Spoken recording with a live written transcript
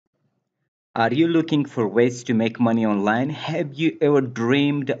Are you looking for ways to make money online? Have you ever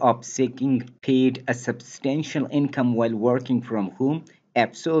dreamed of seeking paid a substantial income while working from home?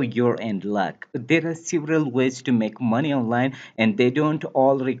 If so, you're in luck. There are several ways to make money online, and they don't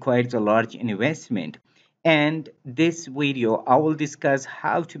all require a large investment. And this video, I will discuss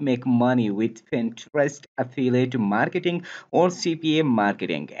how to make money with Pinterest affiliate marketing or CPA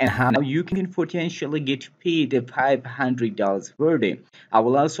marketing and how you can potentially get paid $500 per day. I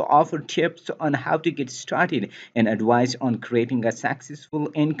will also offer tips on how to get started and advice on creating a successful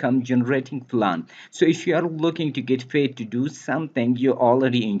income generating plan. So if you are looking to get paid to do something you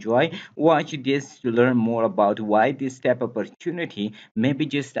already enjoy, watch this to learn more about why this type of opportunity may be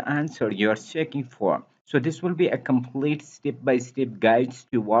just the answer you are seeking for. So this will be a complete step-by-step guide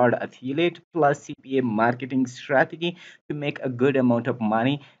toward affiliate plus CPA marketing strategy to make a good amount of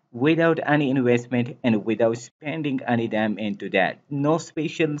money without any investment and without spending any time into that. No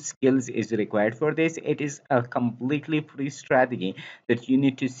special skills is required for this. It is a completely free strategy that you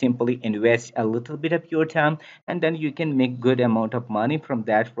need to simply invest a little bit of your time, and then you can make good amount of money from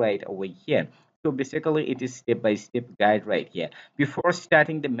that right away here. So basically it is step by step guide right here. Before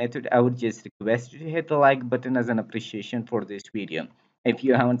starting the method, I would just request you to hit the like button as an appreciation for this video. If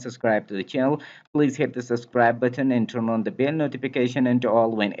you haven't subscribed to the channel, please hit the subscribe button and turn on the bell notification and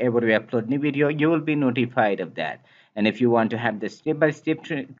all whenever we upload new video, you will be notified of that. And if you want to have the step-by-step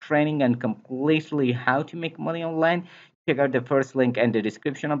training and completely how to make money online, check out the first link in the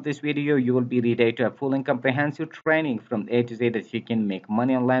description of this video. You will be redirected to a full and comprehensive training from A to Z that you can make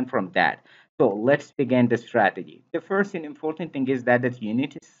money online from that. So let's begin the strategy. The first and important thing is that you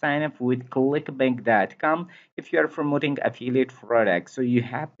need to sign up with clickbank.com if you are promoting affiliate products. So you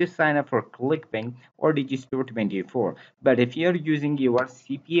have to sign up for Clickbank or Digistore24. But if you're using your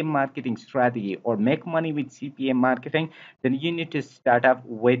CPA marketing strategy or make money with CPA marketing, then you need to start up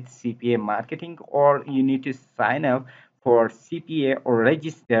with CPA marketing or you need to sign up for CPA or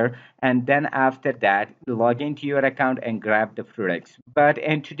register, and then after that log into your account and grab the products. But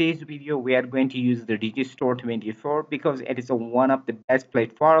in today's video we are going to use the Digistore 24 because it is one of the best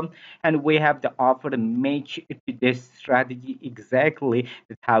platform and we have the offer to match to this strategy exactly.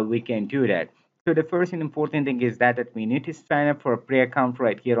 That's how we can do that. So the first and important thing is that we need to sign up for a pre-account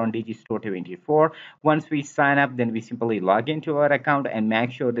right here on Digistore 24. Once we sign up, then we simply log into our account and make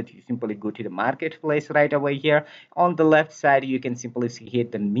sure that you simply go to the marketplace right away here. On the left side, you can simply see here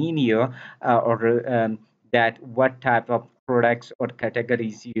the menu or that what type of products or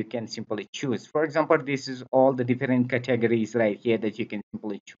categories you can simply choose. For example, this is all the different categories right here that you can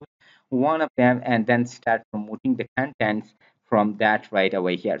simply choose one of them and then start promoting the contents from that right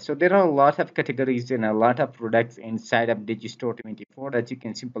away here. So there are a lot of categories and a lot of products inside of Digistore 24 that you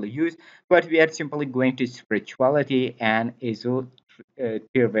can simply use, but we are simply going to spirituality and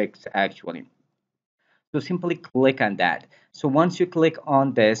esoterics actually. So simply click on that. So once you click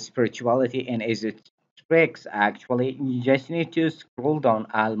on the spirituality and esoterics, actually, you just need to scroll down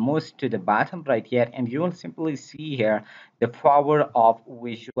almost to the bottom right here, and you will simply see here the power of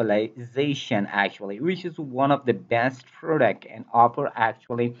visualization, actually, which is one of the best product and offer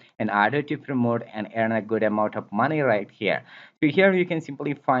actually in order to promote and earn a good amount of money right here. So here you can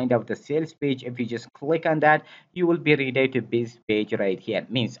simply find out the sales page. If you just click on that, you will be redirected to this page right here.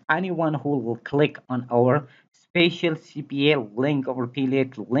 Means anyone who will click on our special CPA link or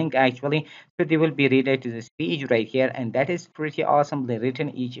affiliate link actually, so they will be redirected to this page right here, and that is pretty awesomely written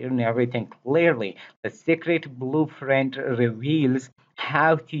each and everything clearly. The secret blueprint reveals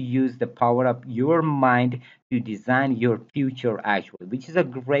how to use the power of your mind to design your future actually, which is a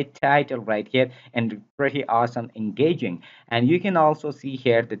great title right here and pretty awesome engaging. And you can also see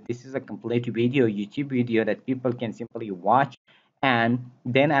here that this is a complete video, YouTube video that people can simply watch, and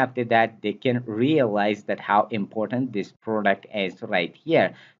then after that they can realize that how important this product is right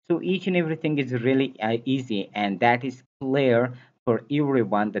here. So each and everything is really easy, and that is clear for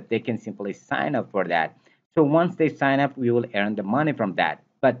everyone that they can simply sign up for that. So once they sign up, we will earn the money from that.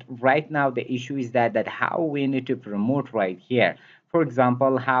 But right now the issue is that how we need to promote right here. For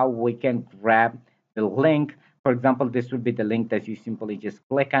example, how we can grab the link. For example, this would be the link that you simply just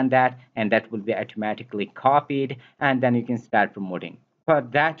click on that, and that will be automatically copied, and then you can start promoting. For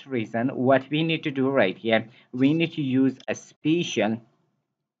that reason, what we need to do right here, we need to use a special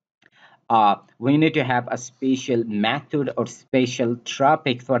we need to have a special method or special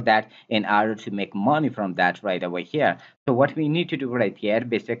topic for that in order to make money from that right over here. So what we need to do right here,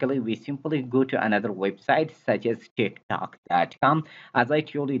 basically we simply go to another website such as tiktok.com. As I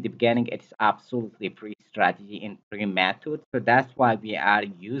told you at the beginning, it's absolutely free strategy and free method, so that's why we are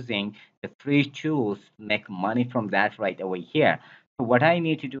using the free tools to make money from that right over here. So what I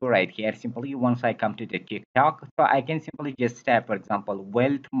need to do right here, simply once I come to the TikTok, so I can simply just type, for example,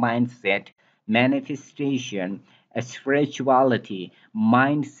 wealth mindset, manifestation, spirituality,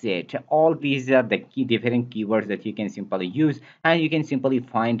 mindset. All these are the key different keywords that you can simply use, and you can simply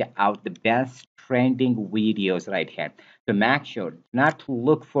find out the best trending videos right here. So make sure not to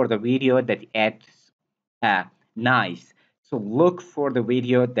look for the video that adds nice. So look for the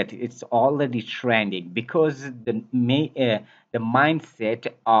video that it's already trending, because the mindset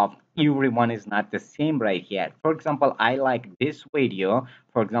of everyone is not the same right here. For example, I like this video.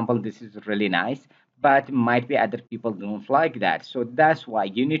 For example, this is really nice, but might be other people don't like that. So that's why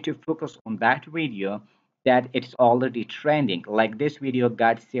you need to focus on that video that it's already trending. Like this video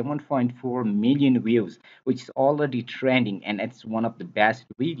got 7.4 million views, which is already trending, and it's one of the best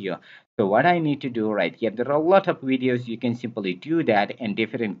video. So what I need to do right here, there are a lot of videos you can simply do that, and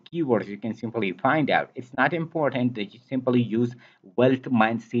different keywords you can simply find out. It's not important that you simply use wealth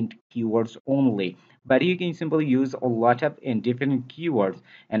mindset keywords only, but you can simply use a lot of in different keywords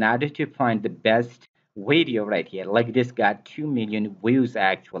in order to find the best video right here. Like this got 2 million views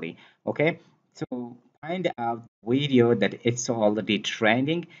actually. Okay, so find out video that it's already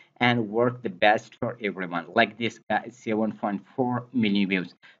trending and work the best for everyone. Like this got 7.4 million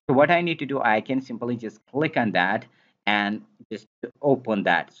views. So what I need to do, I can simply just click on that and just open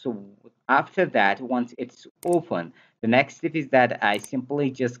that. So after that, once it's open, the next step is that I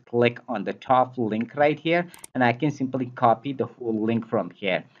simply just click on the top link right here, and I can simply copy the whole link from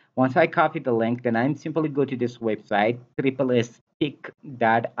here. Once I copy the link, then I'm simply go to this website,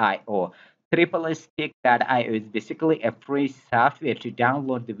 triplestick.io. Triplestick.io is basically a free software to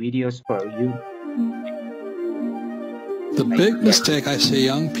download the videos for you. The big mistake I see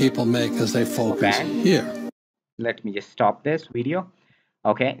young people make is they focus here. Let me just stop this video.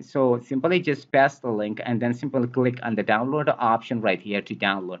 Okay, so simply just paste the link and then simply click on the download option right here to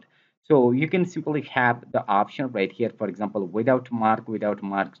download. So you can simply have the option right here, for example, without mark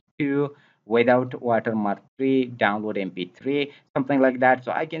 2, without watermark 3, download mp3, something like that.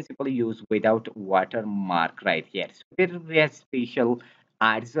 So I can simply use without watermark right here. So there will be a special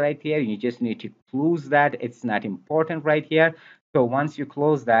ads right here. You just need to close that. It's not important right here. So once you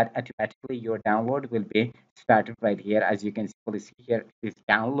close that, automatically your download will be started right here. As you can simply see here, it's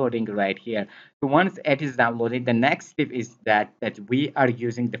downloading right here. So once it is downloaded, the next step is that we are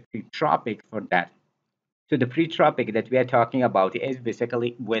using the free topic for that. So the free topic that we are talking about is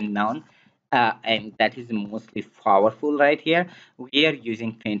basically well known, and that is mostly powerful right here. We are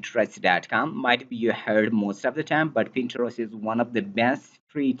using Pinterest.com. Might be you heard most of the time, but Pinterest is one of the best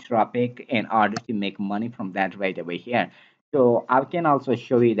free topic in order to make money from that right away here. So I can also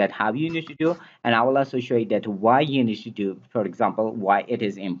show you that how you need to do, and I will also show you that why you need to do, for example, why it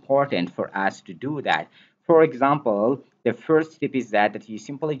is important for us to do that. For example, the first tip is that you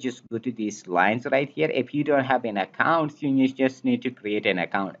simply just go to these lines right here. If you don't have an account, just need to create an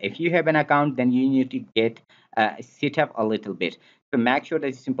account. If you have an account, then you need to get set up a little bit. So make sure that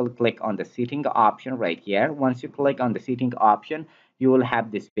you simply click on the setting option right here. Once you click on the setting option, you will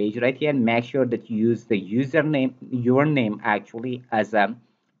have this page right here. Make sure that you use the username, your name actually, as a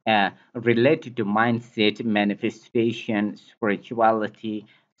related to mindset, manifestation, spirituality,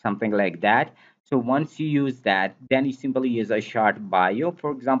 something like that. So once you use that, then you simply use a short bio.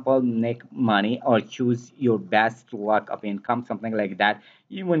 For example, make money or choose your best luck of income, something like that.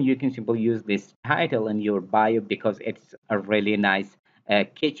 Even you can simply use this title in your bio because it's a really nice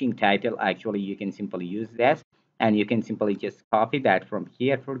catching title. Actually, you can simply use this, and you can simply just copy that from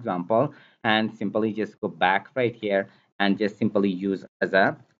here, for example, and simply just go back right here and just simply use as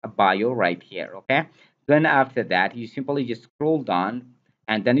a bio right here. Okay. Then after that, you simply just scroll down,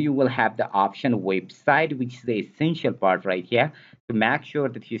 and then you will have the option website, which is the essential part right here. To make sure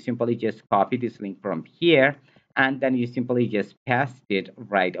that you simply just copy this link from here, and then you simply just paste it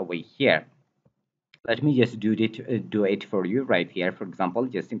right away here. Let me just do it for you right here. For example,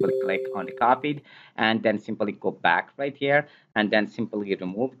 just simply click on the copied, and then simply go back right here, and then simply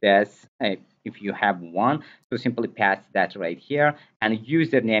remove this if you have one. So simply paste that right here, and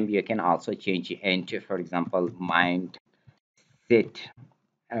username you can also change it into, for example, mindset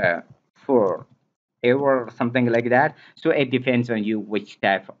for error or something like that. So it depends on you which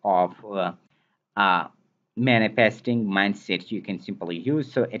type of uh, manifesting mindset you can simply use.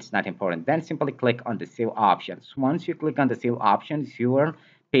 So it's not important. Then simply click on the save options. Once you click on the save options, your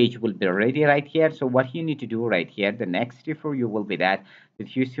page will be ready right here. So what you need to do right here, the next step for you will be that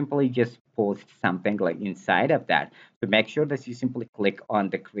you simply just post something like inside of that. So make sure that you simply click on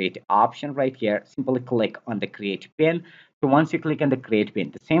the create option right here, simply click on the create pin. So once you click on the create pin,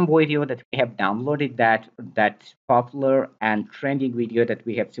 the same video that we have downloaded, that popular and trending video that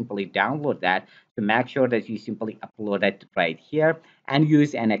we have simply download that. So make sure that you simply upload it right here and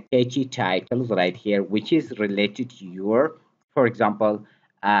use an catchy titles right here, which is related to your, for example,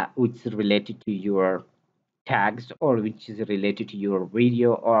 which is related to your tags, or which is related to your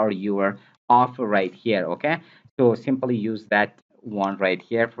video or your offer right here. Okay, so simply use that one right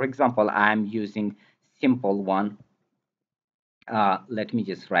here. For example, I'm using simple one. Let me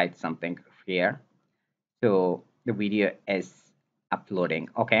just write something here. So the video is uploading.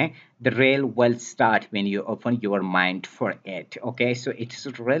 Okay, the rail will start when you open your mind for it. Okay, so it's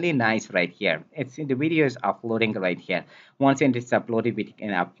really nice right here. It's in the video is uploading right here. Once it is uploaded,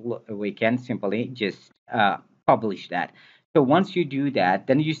 we can simply just publish that. So once you do that,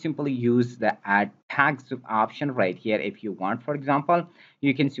 then you simply use the add tags option right here. If you want, for example,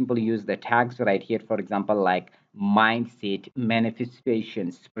 you can simply use the tags right here, for example, like mindset,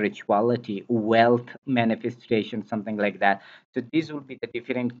 manifestation, spirituality, wealth manifestation, something like that. So these will be the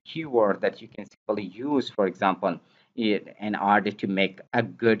different keywords that you can simply use, for example, in order to make a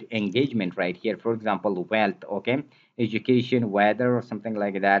good engagement right here. For example, wealth, okay, education, weather, or something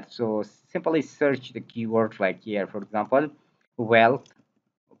like that. So simply search the keyword right here. For example, wealth,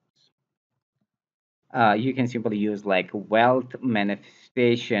 you can simply use like wealth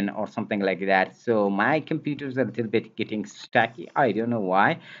manifestation or something like that. So my computer's a little bit getting stucky, I don't know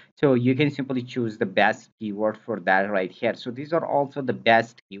why. So you can simply choose the best keyword for that right here. So these are also the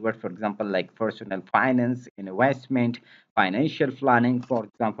best keyword, for example, like personal finance, investment, financial planning, for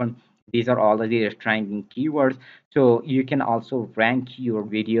example. These are already ranking keywords, so you can also rank your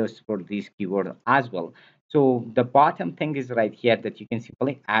videos for these keywords as well. So the bottom thing is right here that you can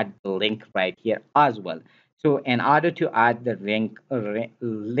simply add the link right here as well. So in order to add the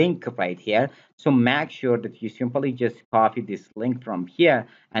link right here, so make sure that you simply just copy this link from here,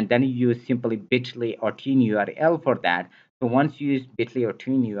 and then you use simply bit.ly or tin URL for that. So once you use bit.ly or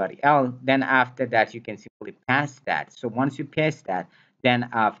tin URL, then after that you can simply paste that. So once you paste that, then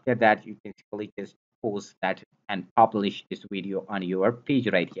after that you can simply just post that and publish this video on your page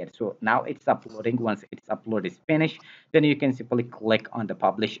right here. So now it's uploading. Once its upload is finished, then you can simply click on the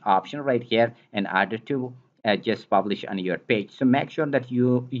publish option right here in order to just publish on your page. So make sure that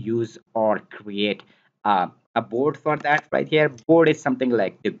you use or create a board for that right here. Board is something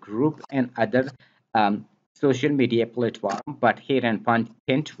like the group and other um, social media platform, but here in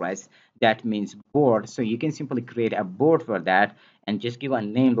Pinterest, that means board. So you can simply create a board for that and just give a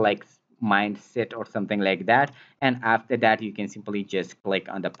name like mindset or something like that. And after that you can simply just click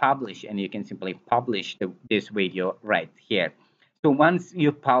on the publish, and you can simply publish this video right here. So once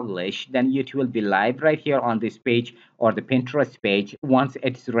you publish, then it will be live right here on this page or the Pinterest page. Once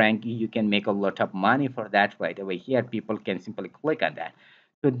it's ranked, you can make a lot of money for that right away. Here people can simply click on that.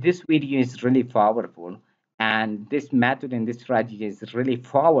 So this video is really powerful, and this method and this strategy is really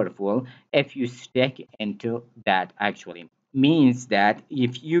powerful if you stick into that. Actually means that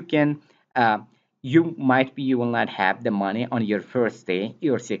if you can, uh, you might be, you will not have the money on your first day,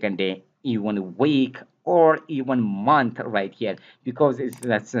 your second day, even week, or even month right here, because it's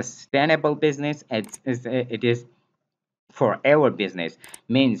a sustainable business. It is for our business.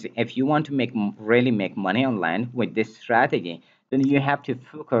 Means if you want to really make money online with this strategy, then you have to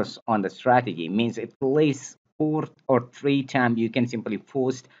focus on the strategy. Means at least 4 or 3 times you can simply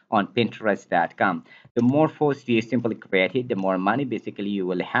post on pinterest.com. The more posts you simply create it, the more money basically you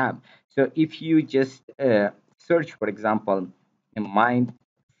will have. So if you just search, for example, in mind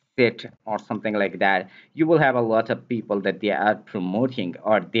sit or something like that, you will have a lot of people that they are promoting,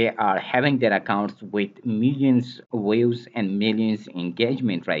 or they are having their accounts with millions views and millions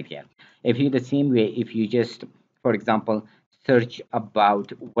engagement right here. If you the same way, if you just, for example, search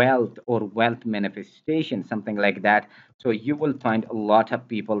about wealth or wealth manifestation, something like that, so you will find a lot of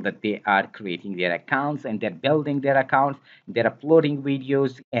people that they are creating their accounts, and they're building their accounts, they're uploading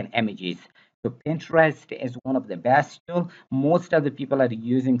videos and images. So Pinterest is one of the best tool. Most of the people are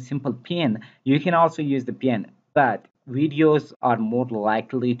using simple pin. You can also use the pin, but videos are more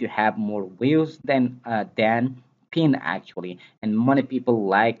likely to have more views than pin actually. And many people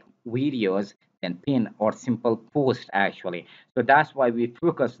like videos than pin or simple post actually. So that's why we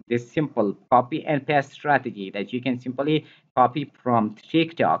focus this simple copy and paste strategy, that you can simply copy from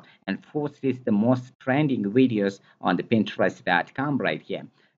TikTok and post this the most trending videos on the Pinterest.com right here.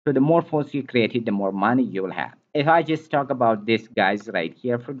 So the more posts you created, the more money you will have. If I just talk about this guys right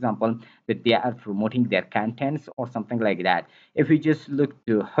here, for example, that they are promoting their contents or something like that. If we just look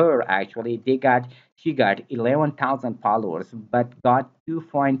to her, actually, she got 11,000 followers, but got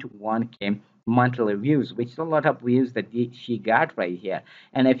 2.1k monthly views, which is a lot of views that she got right here.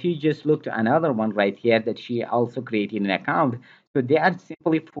 And if you just look to another one right here, that she also created an account, so they are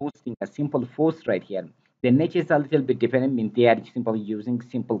simply posting a simple post right here. The niche is a little bit different. I mean, they are simply using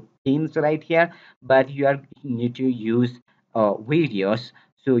simple themes right here, but you are need to use videos,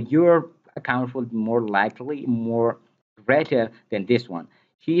 so your account will be more likely more greater than this one.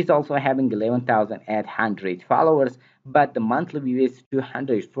 She is also having 11,800 followers, but the monthly view is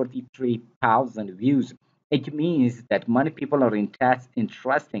 243,000 views. It means that many people are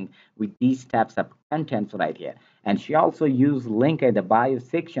interesting with these types of contents right here. And she also used link in the bio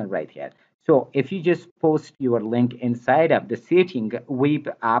section right here. So if you just post your link inside of the setting web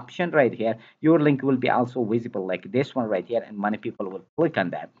option right here, your link will be also visible like this one right here, and many people will click on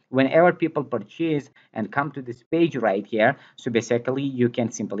that. Whenever people purchase and come to this page right here, so basically you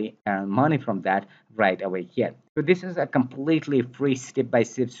can simply earn money from that right away here. So this is a completely free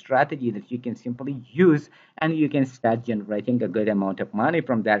step-by-step strategy that you can simply use, and you can start generating a good amount of money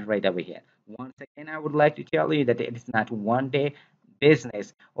from that right over here. Once again, I would like to tell you that it is not one day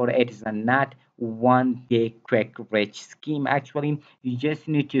business, or it is a not one day quick rich scheme. Actually, you just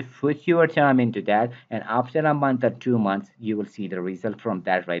need to put your time into that, and after a month or 2 months you will see the result from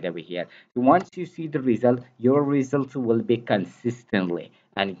that right over here. Once you see the result, your results will be consistently,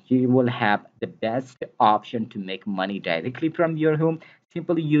 and you will have the best option to make money directly from your home,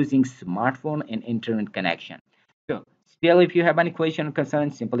 simply using smartphone and internet connection. So still, if you have any question or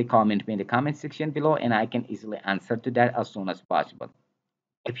concern, simply comment me in the comment section below, and I can easily answer to that as soon as possible.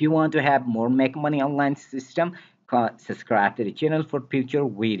 If you want to have more make money online system, subscribe to the channel for future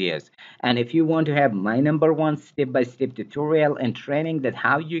videos. And if you want to have my number one step-by-step tutorial and training that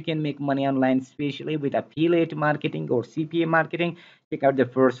how you can make money online, especially with affiliate marketing or CPA marketing, check out the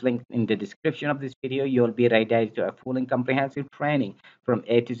first link in the description of this video. You'll be right there to a full and comprehensive training from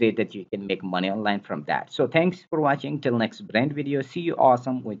A to Z that you can make money online from that. So thanks for watching. Till next brand video. See you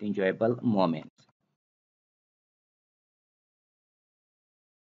awesome with enjoyable moments.